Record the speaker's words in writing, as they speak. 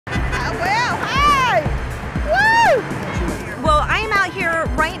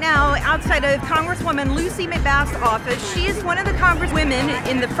outside of Congresswoman Lucy McBath's office. She is one of the congresswomen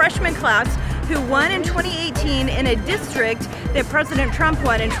in the freshman class who won in 2018 in a district that President Trump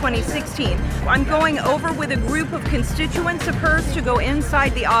won in 2016. I'm going over with a group of constituents of hers to go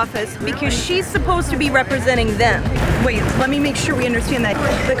inside the office because she's supposed to be representing them. Wait, let me make sure we understand that.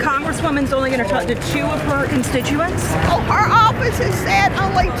 The Congresswoman's only going to talk to 2 of her constituents? Oh, her office has said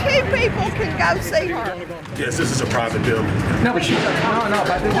only 2 people can go see her. Yes, this is a private building. No, but she's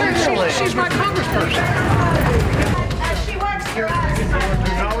my congressperson. She works for us.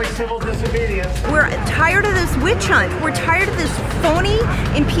 There's always civil disobedience. We're tired of this witch hunt. We're tired of this phony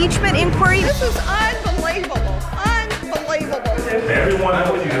impeachment inquiry. This is unbelievable. Unbelievable. Everyone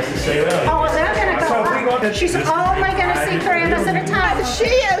else has to say that. Oh, is that going to go on? She's only going to see 3 of us at a time. She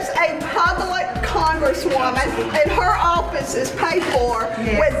is a public congresswoman, and her office is paid for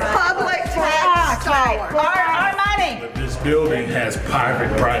with public tax dollars. Our money. But this building has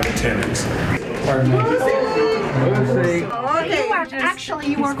private tenants. Pardon me.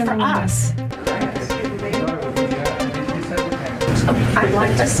 You work for us. I'd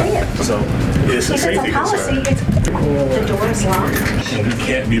like to see it. So it's a If it's safety a policy, concern. the door is locked. And you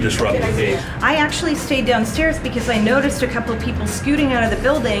can't be disruptive. I actually stayed downstairs because I noticed a couple of people scooting out of the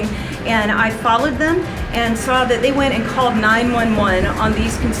building, and I followed them and saw that they went and called 911 on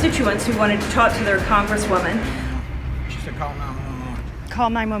these constituents who wanted to talk to their congresswoman. She said call 911. Call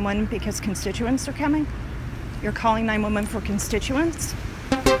 911 because constituents are coming? You're calling 911 for constituents?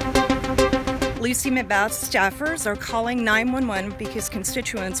 Lucy McBath's staffers are calling 911 because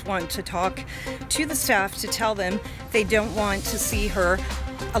constituents want to talk to the staff to tell them they don't want to see her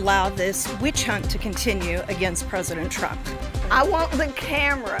allow this witch hunt to continue against President Trump. I want the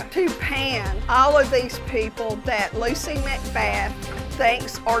camera to pan all of these people that Lucy McBath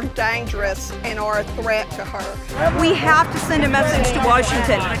thinks are dangerous and are a threat to her. We have to send a message to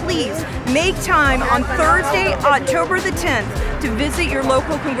Washington. Please make time on Thursday, October the 10th to visit your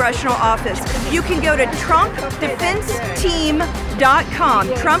local congressional office. You can go to TrumpDefenseTeam.com,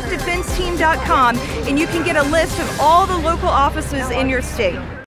 TrumpDefenseTeam.com, and you can get a list of all the local offices in your state.